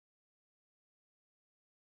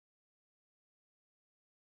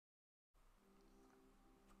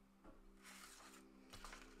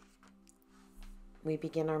We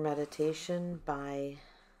begin our meditation by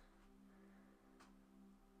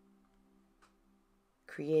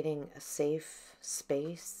creating a safe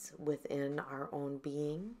space within our own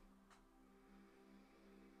being,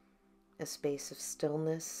 a space of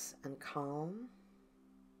stillness and calm.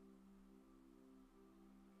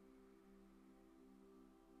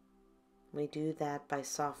 We do that by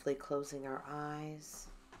softly closing our eyes,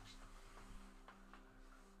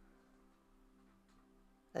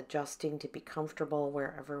 adjusting to be comfortable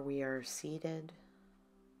wherever we are seated,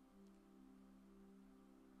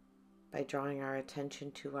 by drawing our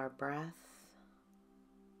attention to our breath,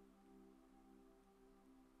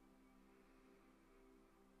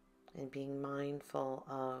 and being mindful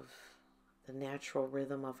of the natural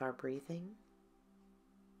rhythm of our breathing.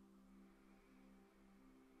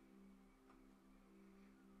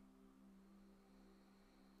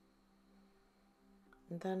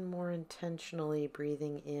 And then more intentionally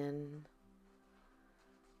breathing in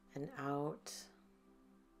and out.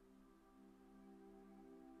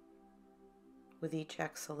 With each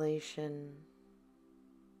exhalation,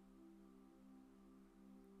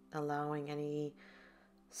 allowing any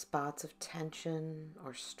spots of tension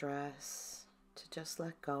or stress to just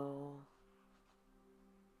let go.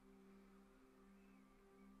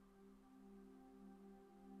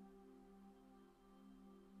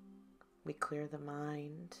 We clear the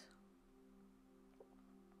mind.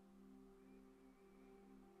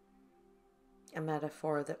 A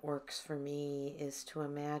metaphor that works for me is to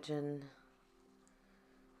imagine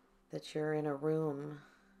that you're in a room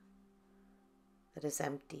that is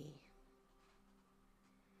empty.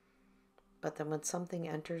 But then when something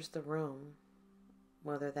enters the room,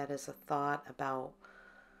 whether that is a thought about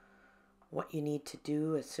what you need to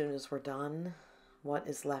do as soon as we're done, what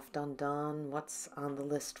is left undone, what's on the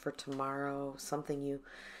list for tomorrow, something you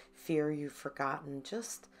fear you've forgotten,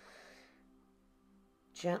 just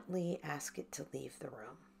gently ask it to leave the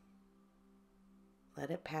room.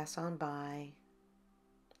 Let it pass on by.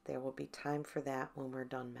 There will be time for that when we're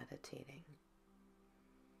done meditating.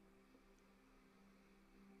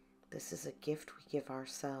 This is a gift we give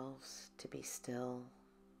ourselves to be still,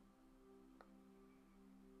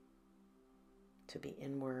 to be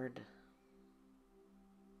inward,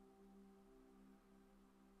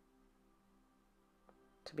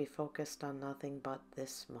 to be focused on nothing but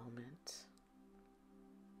this moment.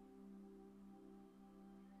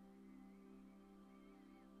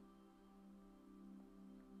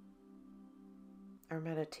 Our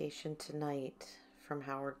meditation tonight from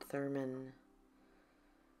Howard Thurman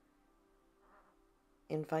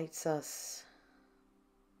invites us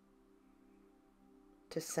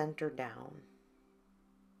to center down.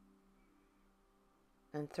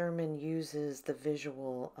 And Thurman uses the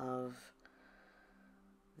visual of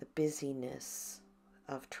the busyness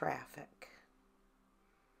of traffic.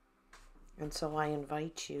 And so I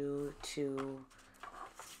invite you to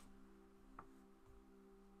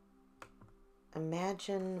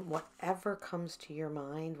imagine whatever comes to your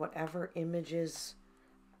mind, whatever images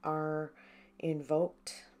are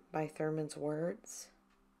invoked by Thurman's words.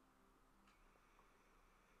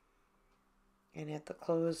 And at the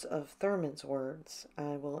close of Thurman's words,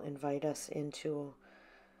 I will invite us into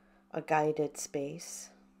a guided space.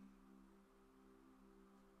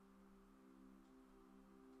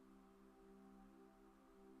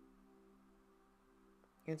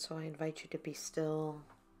 And so I invite you to be still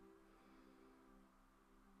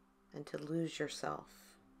and to lose yourself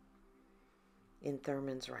in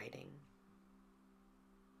Thurman's writing.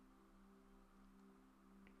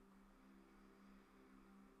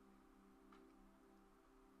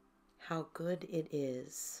 How good it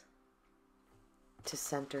is to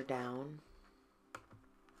center down,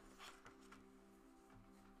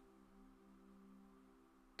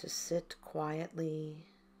 to sit quietly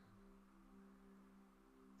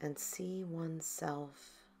and see oneself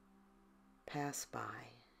pass by.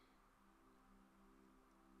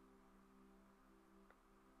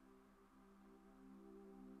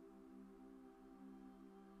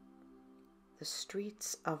 The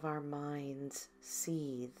streets of our minds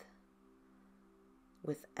seethe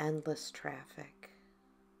with endless traffic.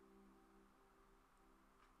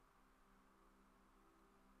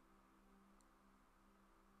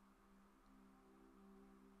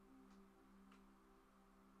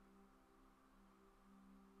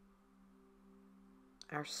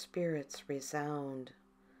 Our spirits resound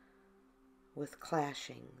with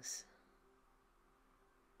clashings,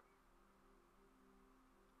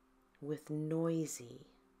 with noisy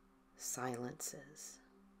silences.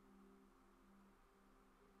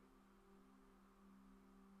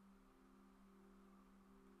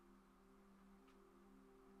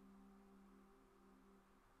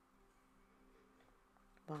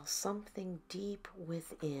 while something deep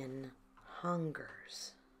within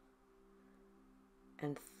hungers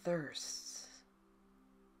and thirsts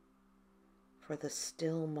for the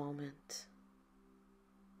still moment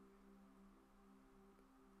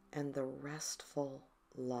and the restful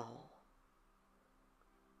lull.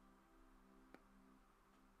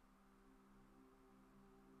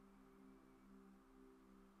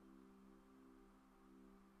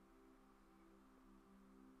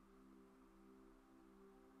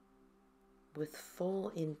 With full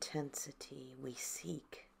intensity we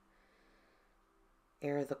seek,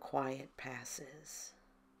 ere the quiet passes,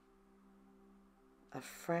 a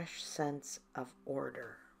fresh sense of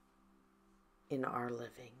order in our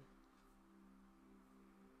living.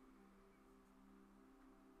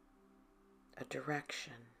 A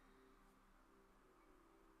direction,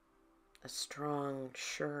 a strong,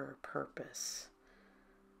 sure purpose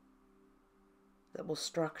that will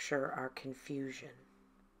structure our confusion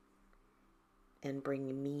and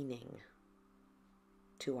bring meaning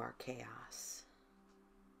to our chaos.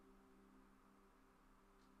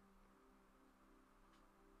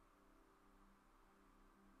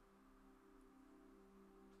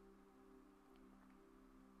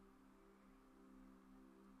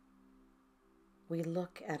 We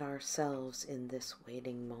look at ourselves in this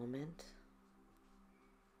waiting moment,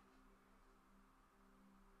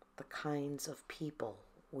 the kinds of people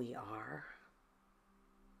we are,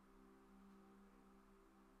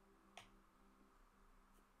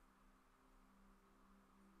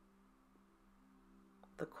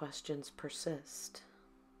 the questions persist.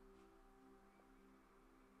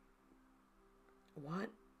 What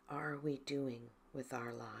are we doing with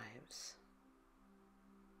our lives?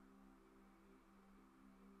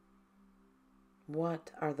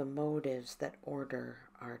 What are the motives that order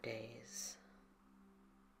our days?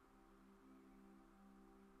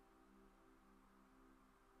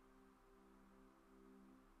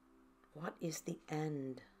 What is the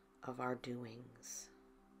end of our doings?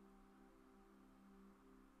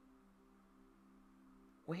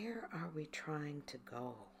 Where are we trying to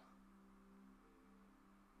go?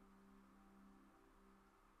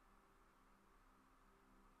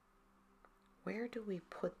 Where do we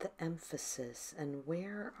put the emphasis, and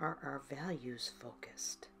where are our values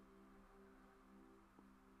focused?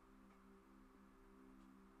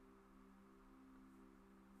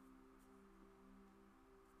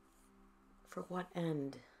 For what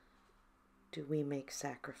end do we make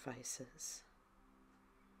sacrifices?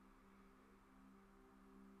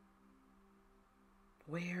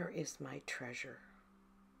 Where is my treasure?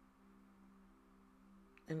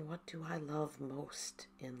 And what do I love most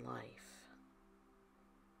in life?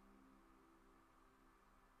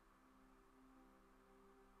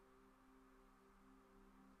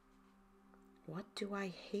 What do I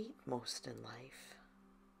hate most in life?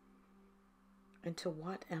 And to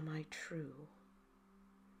what am I true?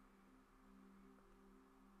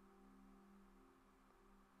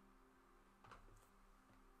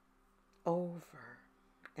 Over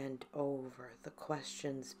and over, the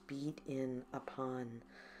questions beat in upon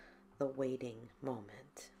the waiting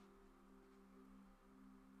moment.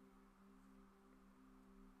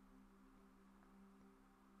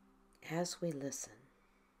 As we listen,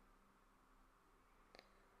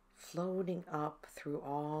 floating up through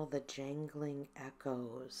all the jangling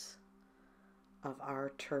echoes of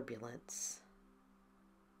our turbulence,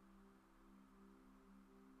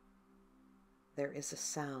 there is a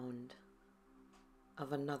sound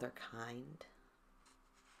of another kind.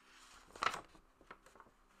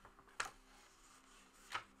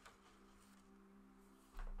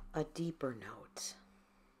 A deeper note,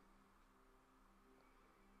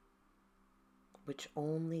 which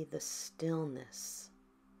only the stillness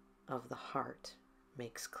of the heart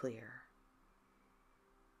makes clear.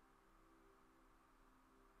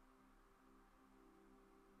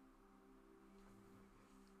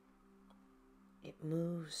 It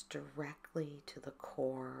moves directly to the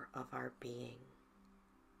core of our being.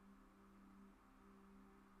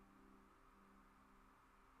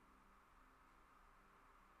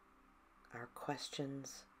 Our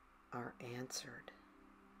questions are answered.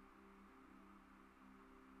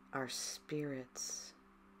 Our spirits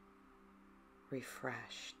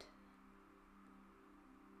refreshed.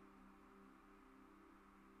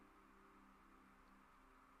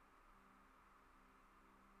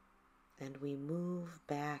 And we move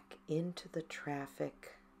back into the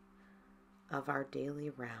traffic of our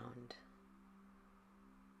daily round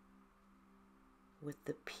with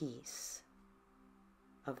the peace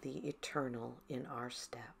of the eternal in our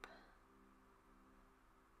step.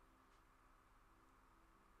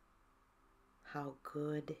 How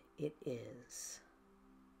good it is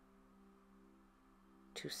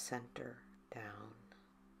to center down.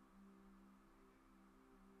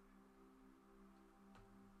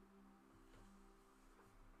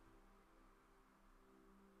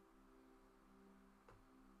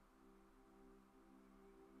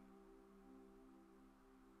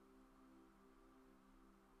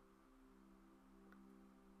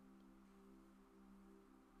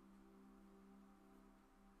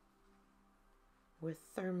 With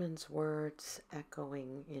Thurman's words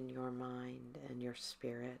echoing in your mind and your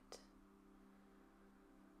spirit,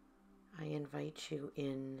 I invite you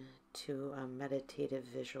into a meditative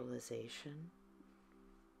visualization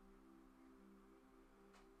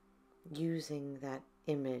using that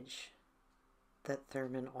image that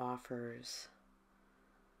Thurman offers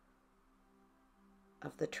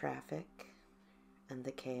of the traffic and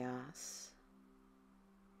the chaos.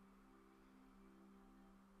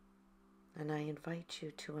 And I invite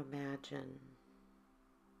you to imagine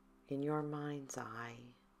in your mind's eye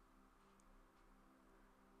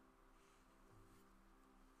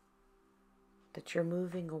that you're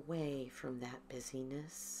moving away from that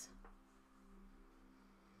busyness,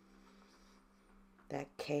 that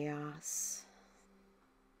chaos,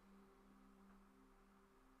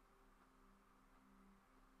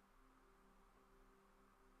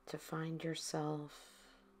 to find yourself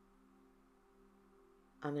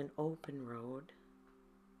on an open road,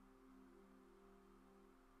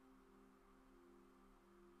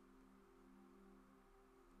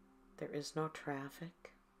 there is no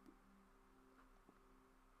traffic.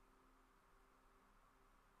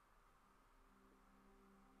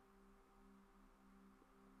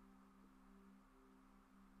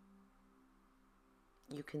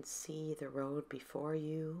 You can see the road before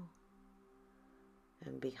you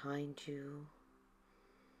and behind you,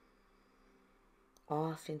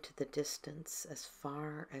 off into the distance as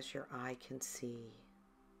far as your eye can see.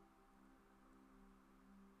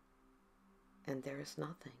 And there is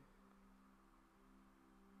nothing.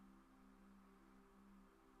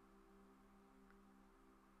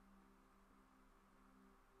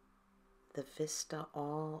 The vista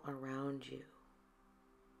all around you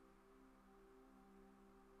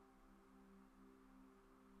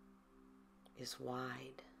is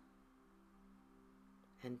wide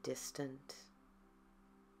and distant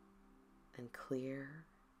and clear.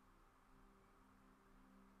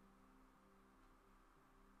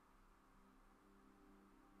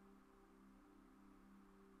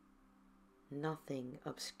 Nothing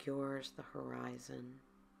obscures the horizon.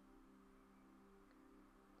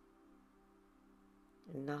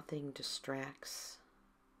 Nothing distracts.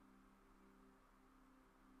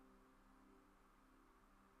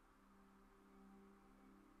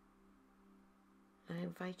 I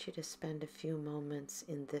invite you to spend a few moments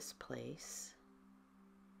in this place,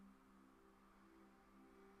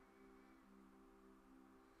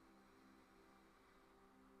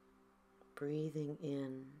 breathing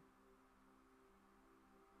in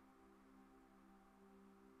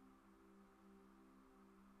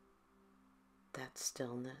that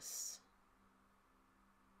stillness,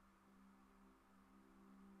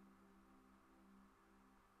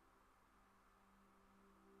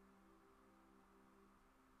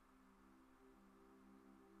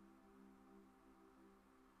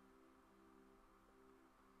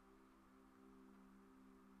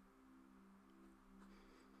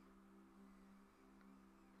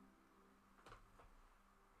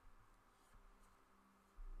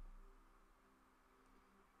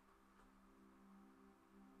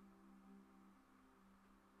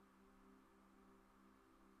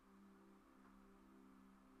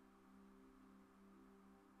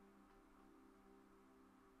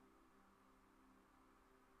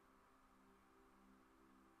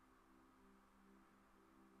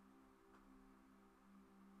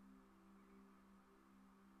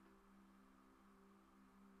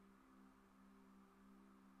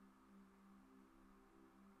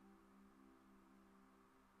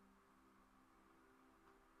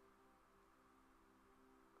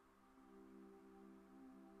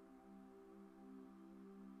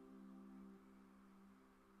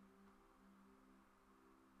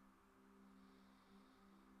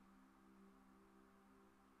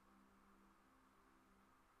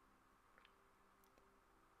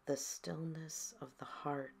 the stillness of the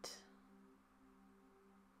heart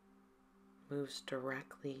moves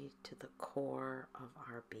directly to the core of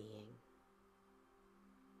our being.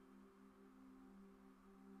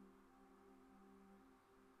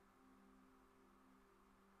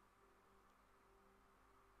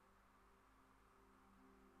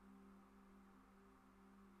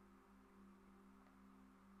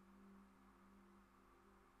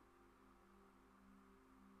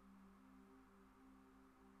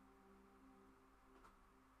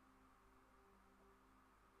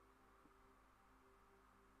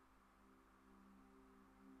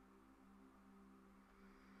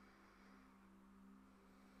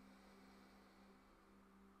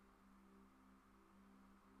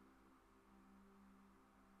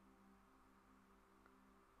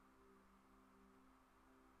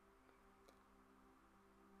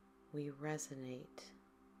 we resonate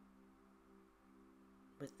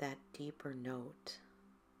with that deeper note,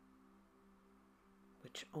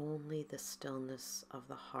 which only the stillness of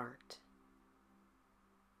the heart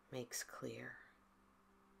makes clear.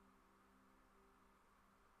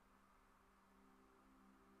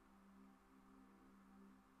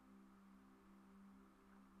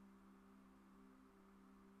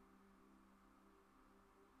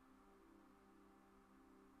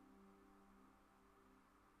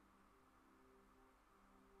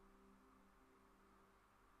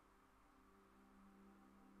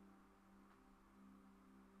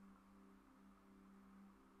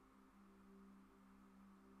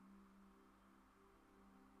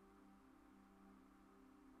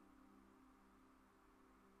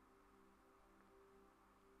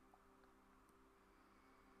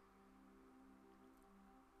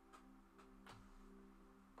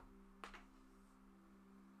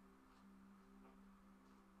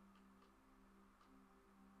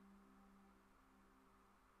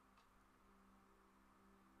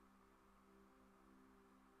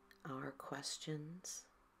 Our questions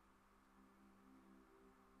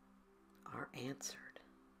are answered.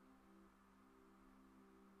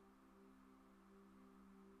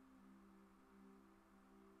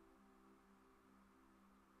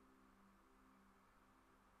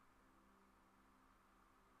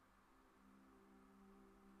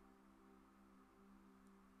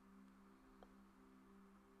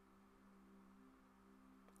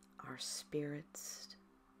 Our spirits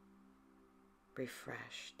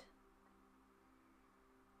refreshed,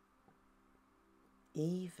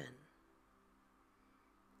 even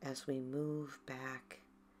as we move back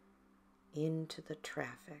into the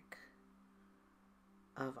traffic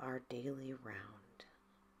of our daily round.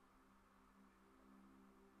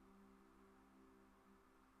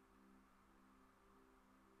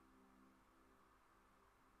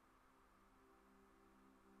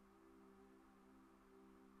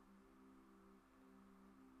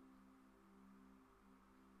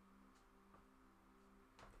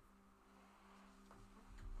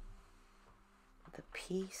 The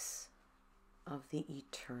peace of the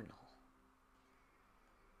eternal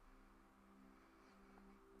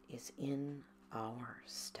is in our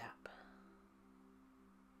step.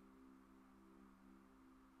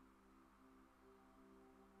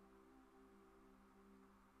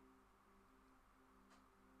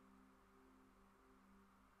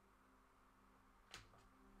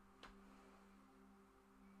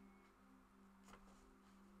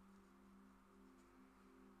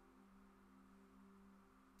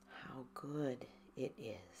 How good it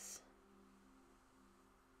is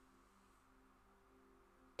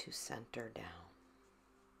to center down.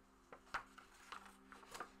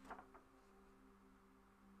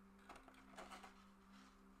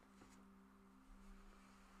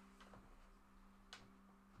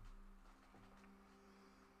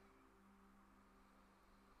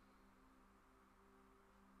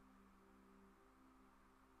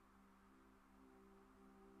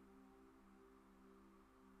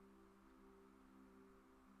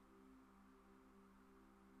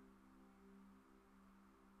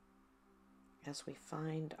 As we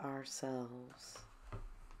find ourselves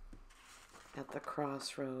at the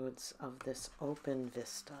crossroads of this open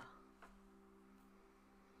vista,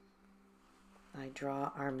 I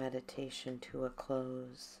draw our meditation to a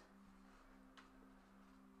close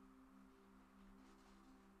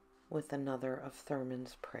with another of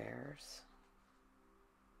Thurman's prayers.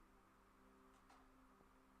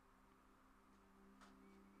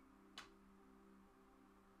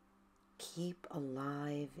 Keep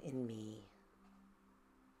alive in me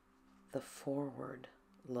the forward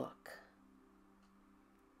look,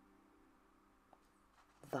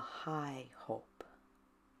 the high hope,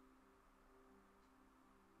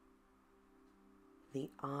 the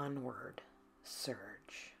onward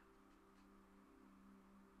surge.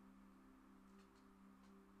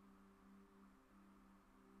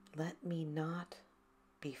 Let me not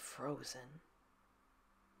be frozen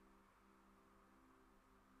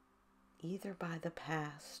either by the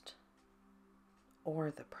past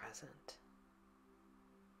or the present.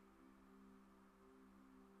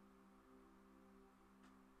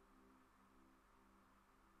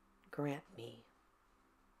 Grant me,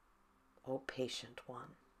 O patient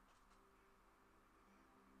one,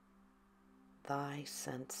 thy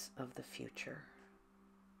sense of the future,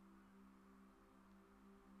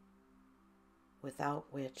 without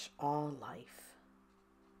which all life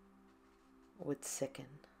would sicken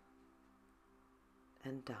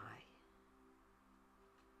and die.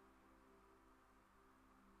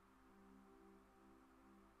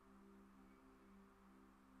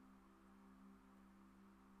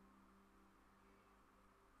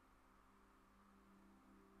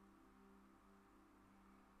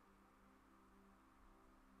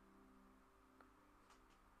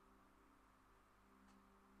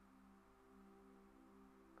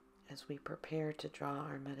 As we prepare to draw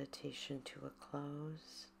our meditation to a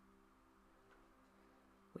close,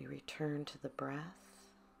 we return to the breath,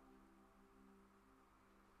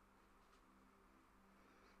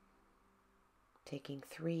 taking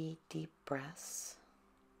 3 deep breaths.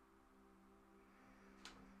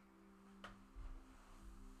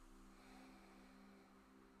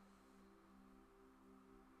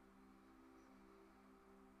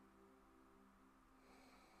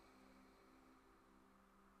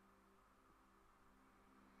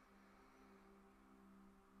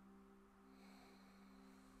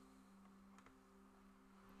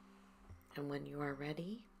 And when you are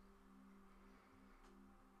ready,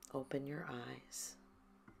 open your eyes.